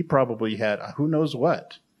beaten. He probably had who knows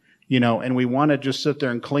what, and we want to just sit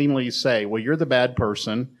there and cleanly say, well, you're the bad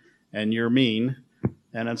person and you're mean.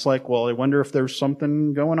 And it's like, well, I wonder if there's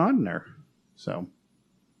something going on there. So,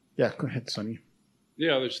 yeah, go ahead, Sonny.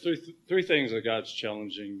 Yeah, there's three things that God's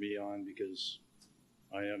challenging me on, because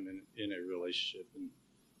I am in a relationship.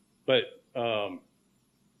 But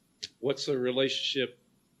what's the relationship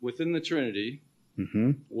within the Trinity?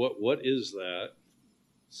 Mm-hmm. What is that?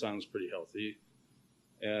 Sounds pretty healthy.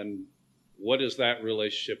 And what is that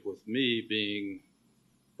relationship with me being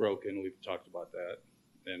broken? We've talked about that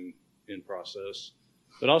and in process.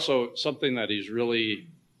 But also something that he's really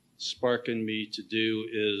sparking me to do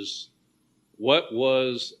is, what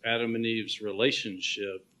was Adam and Eve's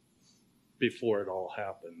relationship before it all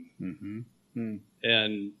happened? Mm-hmm. Mm.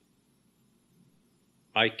 And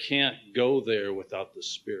I can't go there without the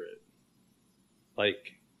Spirit.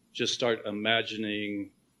 Like, just start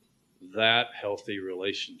imagining that healthy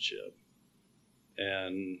relationship.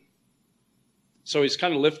 And so he's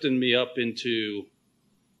kind of lifting me up into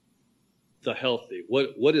the healthy.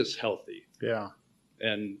 What is healthy? Yeah.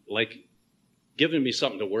 And like giving me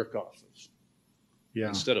something to work off of. Yeah.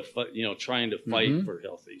 Instead of trying to fight for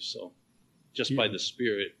healthy. So just by the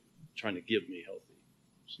Spirit trying to give me healthy.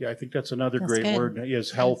 Yeah, I think that's another That's great good. word,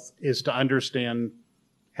 is health, is to understand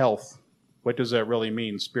health. What does that really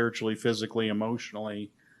mean? Spiritually, physically,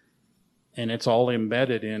 emotionally. And it's all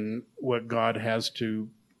embedded in what God has to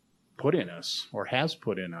put in us, or has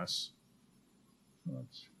put in us.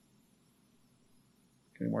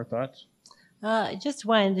 Any more thoughts? Just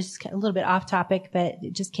one, just a little bit off topic, but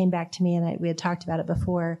it just came back to me, and we had talked about it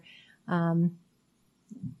before.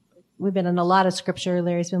 We've been in a lot of scripture.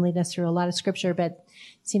 Larry's been leading us through a lot of scripture, but it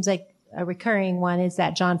seems like a recurring one is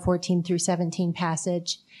that John 14-17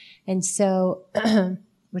 passage. And so,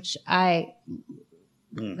 which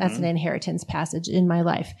that's an inheritance passage in my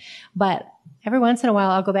life. But every once in a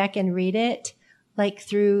while, I'll go back and read it, like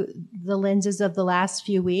through the lenses of the last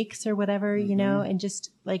few weeks or whatever, and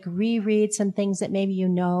just like reread some things that maybe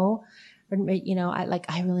or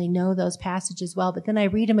I really know those passages well, but then I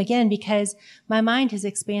read them again because my mind has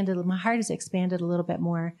expanded, my heart has expanded a little bit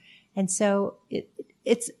more. And so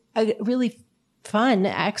it's a really fun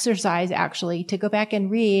exercise, actually, to go back and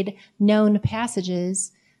read known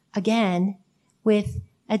passages again with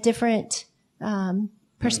a different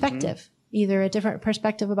perspective, either a different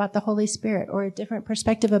perspective about the Holy Spirit or a different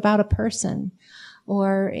perspective about a person.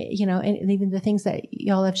 Or, and even the things that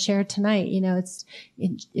y'all have shared tonight,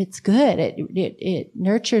 it's good. It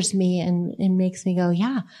nurtures me and makes me go,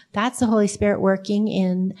 yeah, that's the Holy Spirit working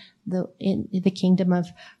in the kingdom of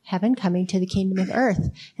heaven, coming to the kingdom of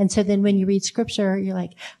earth. And so then when you read scripture, you're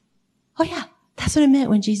like, oh yeah, that's what it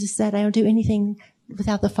meant when Jesus said, I don't do anything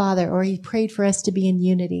without the Father, or he prayed for us to be in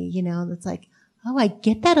unity. It's like, oh, I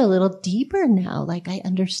get that a little deeper now. Like I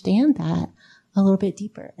understand that a little bit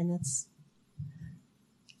deeper, and it's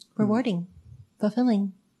rewarding,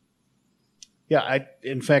 fulfilling. Yeah,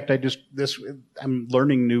 I'm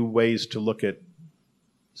learning new ways to look at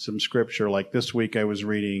some scripture. Like this week I was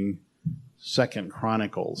reading 2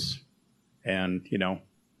 Chronicles, and,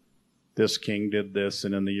 this king did this,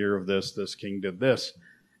 and in the year of this king did this.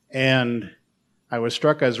 And I was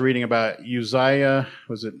struck, I was reading about Uzziah,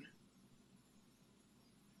 was it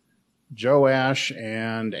Joash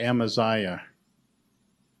and Amaziah?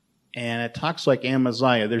 And it talks like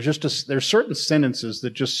Amaziah. There's certain sentences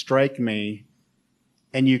that just strike me,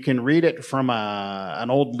 and you can read it from an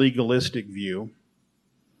old legalistic view,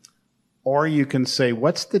 or you can say,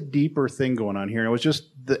 what's the deeper thing going on here? And it was just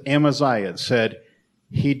the Amaziah. It said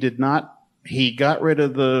he got rid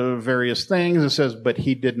of the various things. It says, but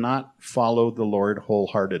he did not follow the Lord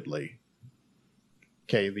wholeheartedly.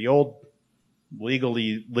 Okay, the old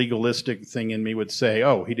legalistic thing in me would say,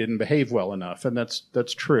 oh, he didn't behave well enough, and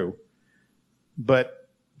that's true. But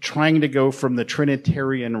trying to go from the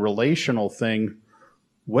Trinitarian relational thing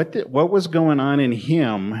What was going on in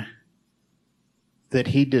him that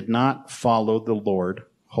he did not follow the Lord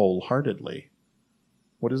wholeheartedly?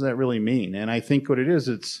 What does that really mean? And I think what it is,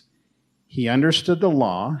 it's he understood the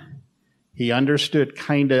law. He understood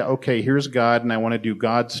kind of, okay, here's God and I want to do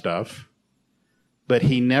God stuff. But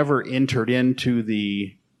he never entered into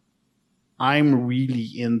the, I'm really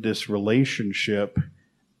in this relationship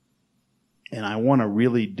and I want to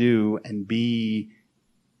really do and be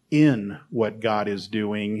in what God is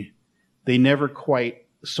doing. They never quite,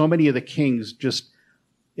 so many of the kings just,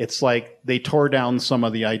 it's like they tore down some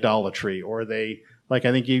of the idolatry, or they, like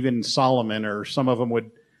I think even Solomon or some of them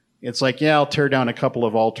would, it's like, yeah, I'll tear down a couple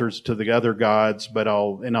of altars to the other gods, but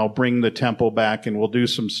I'll bring the temple back and we'll do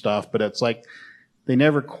some stuff. But it's like they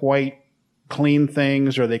never quite clean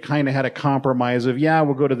things, or they kind of had a compromise of, yeah,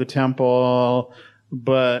 we'll go to the temple,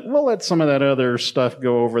 but we'll let some of that other stuff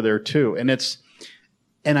go over there too.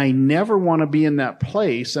 And I never want to be in that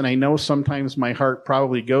place. And I know sometimes my heart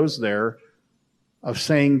probably goes there of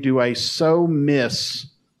saying, do I so miss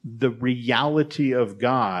the reality of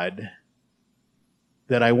God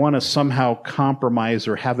that I want to somehow compromise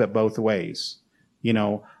or have it both ways? You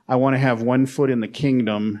know, I want to have one foot in the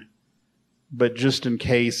kingdom, but just in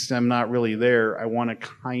case I'm not really there, I want to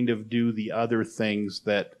kind of do the other things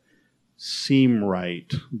that seem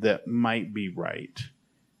right, that might be right.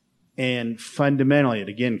 And fundamentally, it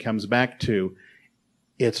again comes back to,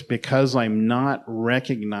 it's because I'm not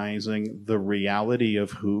recognizing the reality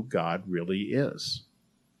of who God really is.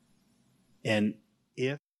 And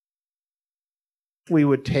if we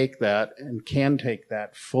would take that and can take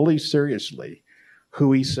that fully seriously,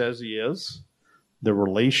 who he says he is, the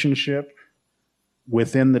relationship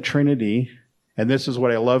within the Trinity, and this is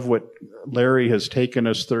what I love what Larry has taken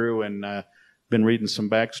us through, and been reading some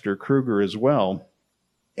Baxter Kruger as well.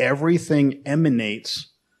 Everything emanates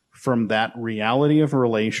from that reality of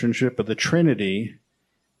relationship of the Trinity,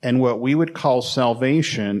 and what we would call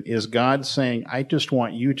salvation is God saying, I just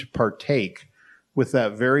want you to partake with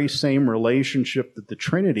that very same relationship that the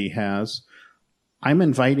Trinity has. I'm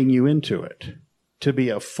inviting you into it to be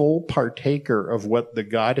a full partaker of what the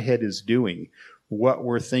Godhead is doing, what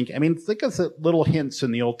we're thinking. I mean, think of the little hints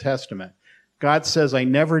in the Old Testament. God says, I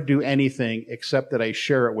never do anything except that I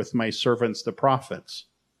share it with my servants, the prophets.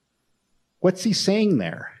 What's he saying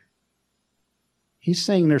there? He's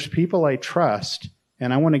saying there's people I trust,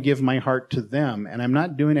 and I want to give my heart to them, and I'm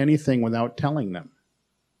not doing anything without telling them.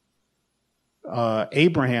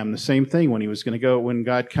 Abraham, the same thing, when he was going to go, when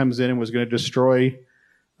God comes in and was going to destroy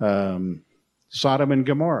Sodom and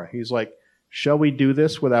Gomorrah. He's like, shall we do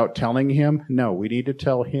this without telling him? No, we need to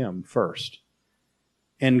tell him first.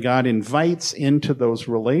 And God invites into those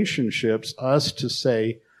relationships us to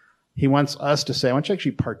say, he wants us to say, I want you to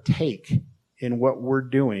actually partake in what we're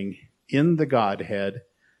doing in the Godhead,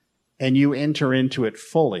 and you enter into it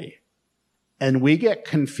fully. And we get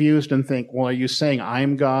confused and think, well, are you saying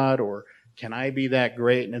I'm God, or can I be that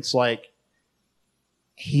great? And it's like,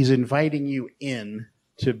 he's inviting you in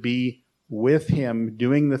to be with him,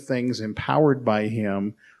 doing the things empowered by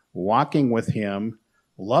him, walking with him,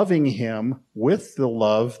 loving him with the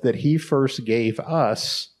love that he first gave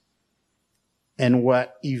us. And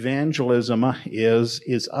what evangelism is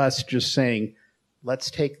us just saying, let's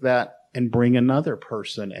take that and bring another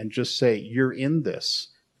person and just say, you're in this.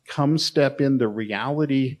 Come step in the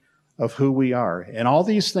reality of who we are. And all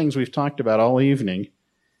these things we've talked about all evening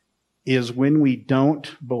is when we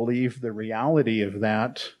don't believe the reality of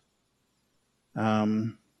that,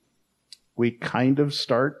 we kind of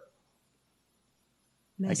start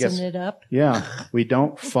messing it up. Yeah, we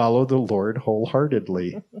don't follow the Lord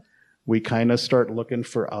wholeheartedly. We kind of start looking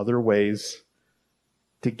for other ways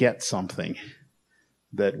to get something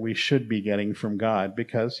that we should be getting from God,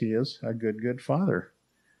 because he is a good, good Father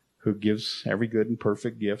who gives every good and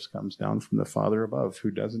perfect gift, comes down from the Father above,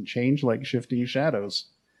 who doesn't change like shifting shadows.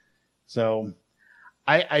 So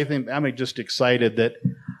I think I'm just excited that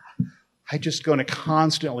I just going to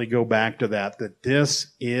constantly go back to that this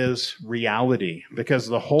is reality, because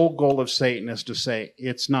the whole goal of Satan is to say,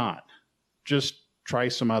 it's not. Just try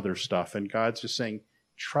some other stuff. And God's just saying,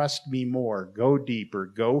 trust me more, go deeper,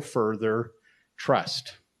 go further,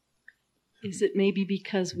 trust. Is it maybe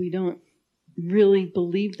because we don't really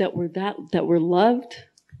believe that we're loved?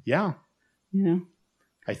 Yeah. You know?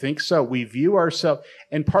 I think so. We view ourselves,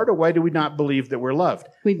 and part of why do we not believe that we're loved?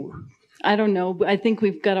 I don't know. I think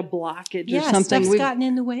we've got a blockage or something. Stuff's gotten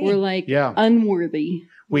in the way. We're like unworthy.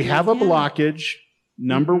 We have a blockage,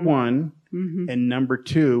 number one, and number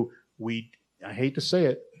two, I hate to say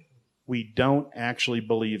it, we don't actually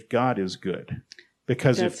believe God is good.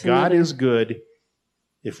 Because if God is good,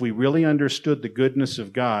 If we really understood the goodness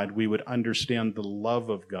of God, we would understand the love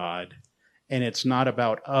of God. And it's not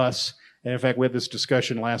about us. And in fact, we had this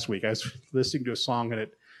discussion last week. I was listening to a song, and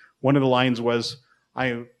one of the lines was,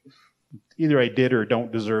 either I did or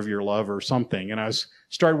don't deserve your love or something. And I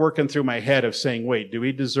started working through my head of saying, wait, do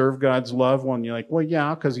we deserve God's love? Well, and you're like, well,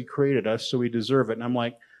 yeah, because he created us, so we deserve it. And I'm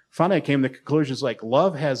like, finally I came to the conclusion, it's like,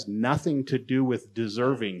 love has nothing to do with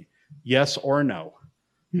deserving, yes or no.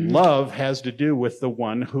 Mm-hmm. Love has to do with the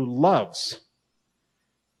one who loves.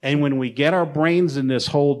 And when we get our brains in this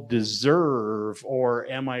whole deserve or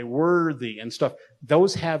am I worthy and stuff,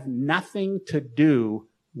 those have nothing to do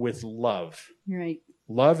with love. Right.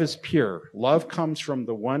 Love is pure. Love comes from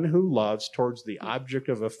the one who loves towards the object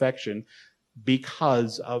of affection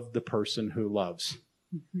because of the person who loves,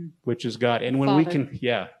 which is God. And when Father. we can,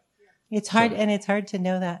 it's hard, and it's hard to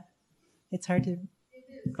know that. It's hard to.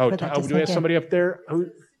 Do we have somebody up there?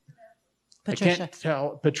 Patricia. I can't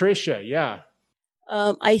tell. Patricia, yeah.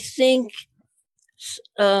 I think,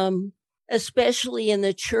 especially in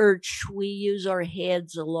the church, we use our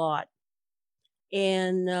heads a lot.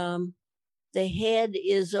 And the head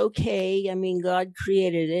is okay. I mean, God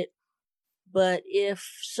created it. But if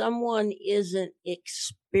someone isn't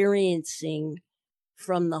experiencing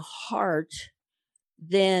from the heart,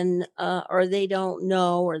 then, or they don't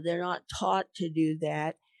know, or they're not taught to do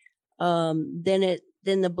that, then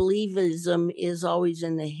the believism is always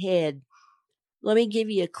in the head. Let me give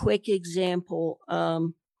you a quick example.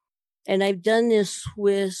 And I've done this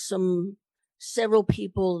with several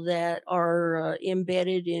people that are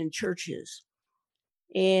embedded in churches.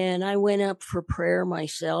 And I went up for prayer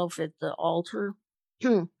myself at the altar.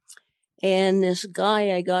 And this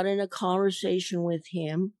guy, I got in a conversation with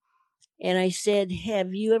him. And I said,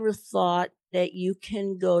 have you ever thought that you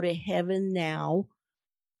can go to heaven now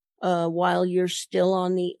while you're still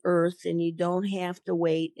on the earth and you don't have to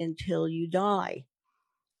wait until you die?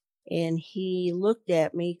 And he looked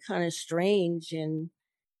at me kind of strange, and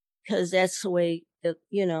because that's the way that,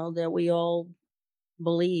 that we all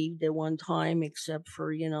believed at one time, except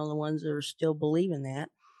for, the ones that are still believing that.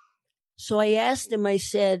 So I asked him, I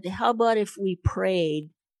said, how about if we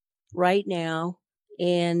prayed right now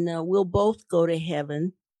and we'll both go to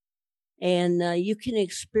heaven and you can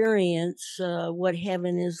experience what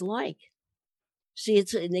heaven is like. See,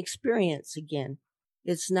 it's an experience again.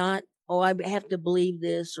 It's not, I have to believe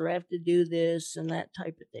this or I have to do this and that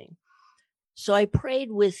type of thing. So I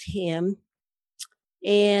prayed with him,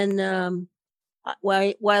 and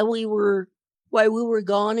while we were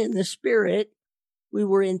gone in the spirit, we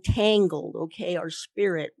were entangled. Okay, our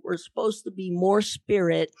spirit. We're supposed to be more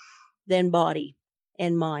spirit than body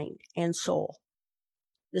and mind and soul.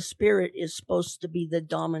 The spirit is supposed to be the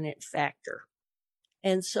dominant factor.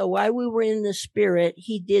 And so while we were in the spirit,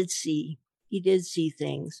 he did see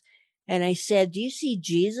things. And I said, do you see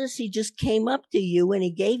Jesus? He just came up to you and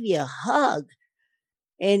he gave you a hug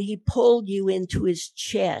and he pulled you into his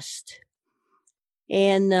chest.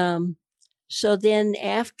 And so then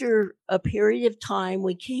after a period of time,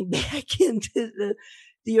 we came back into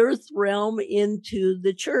the earth realm, into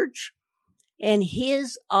the church. And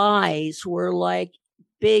his eyes were like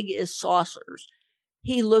big as saucers.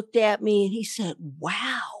 He looked at me and he said,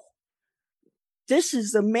 wow, this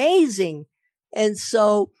is amazing. And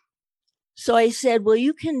so I said, well,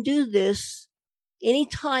 you can do this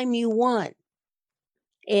anytime you want.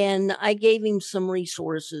 And I gave him some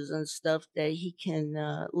resources and stuff that he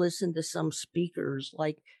can listen to some speakers.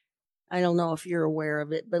 Like, I don't know if you're aware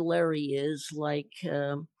of it, but Larry is, like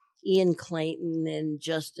Ian Clayton and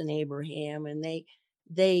Justin Abraham. And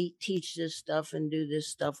they teach this stuff and do this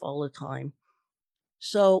stuff all the time.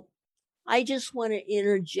 So I just want to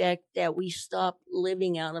interject that we stop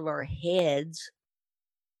living out of our heads,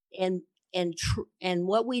 and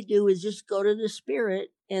what we do is just go to the spirit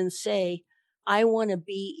and say, I want to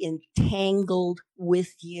be entangled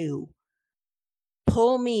with you.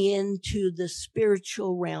 Pull me into the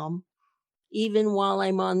spiritual realm, even while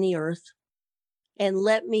I'm on the earth, and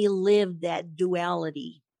let me live that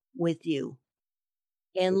duality with you.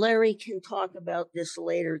 And Larry can talk about this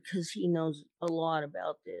later because he knows a lot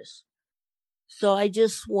about this. So I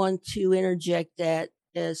just want to interject that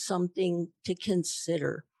as something to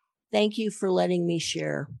consider. Thank you for letting me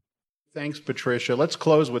share. Thanks, Patricia. Let's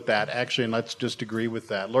close with that, actually, and let's just agree with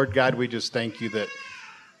that. Lord God, we just thank you that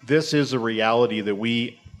this is a reality that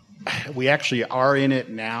we actually are in it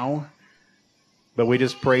now, but we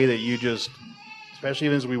just pray that you just, especially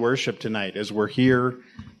even as we worship tonight, as we're here,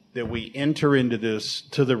 that we enter into this,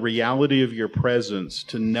 to the reality of your presence,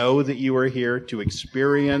 to know that you are here, to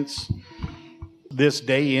experience this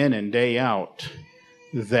day in and day out,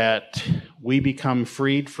 that we become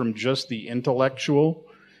freed from just the intellectual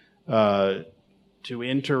to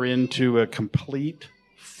enter into a complete,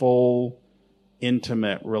 full,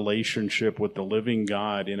 intimate relationship with the living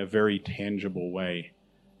God in a very tangible way.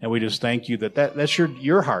 And we just thank you that's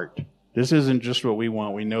your heart. This isn't just what we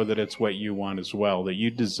want. We know that it's what you want as well, that you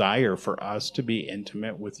desire for us to be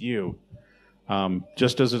intimate with you.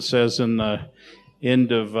 Just as it says in the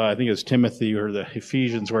end of, I think it's Timothy or the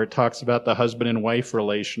Ephesians, where it talks about the husband and wife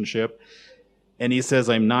relationship. And he says,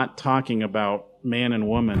 I'm not talking about man and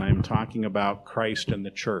woman. I'm talking about Christ and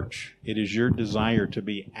the church. It is your desire to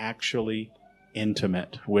be actually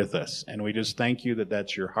intimate with us. And we just thank you that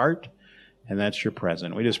that's your heart and that's your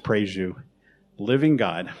present. We just praise you, living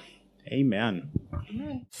God. Amen.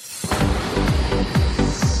 Amen.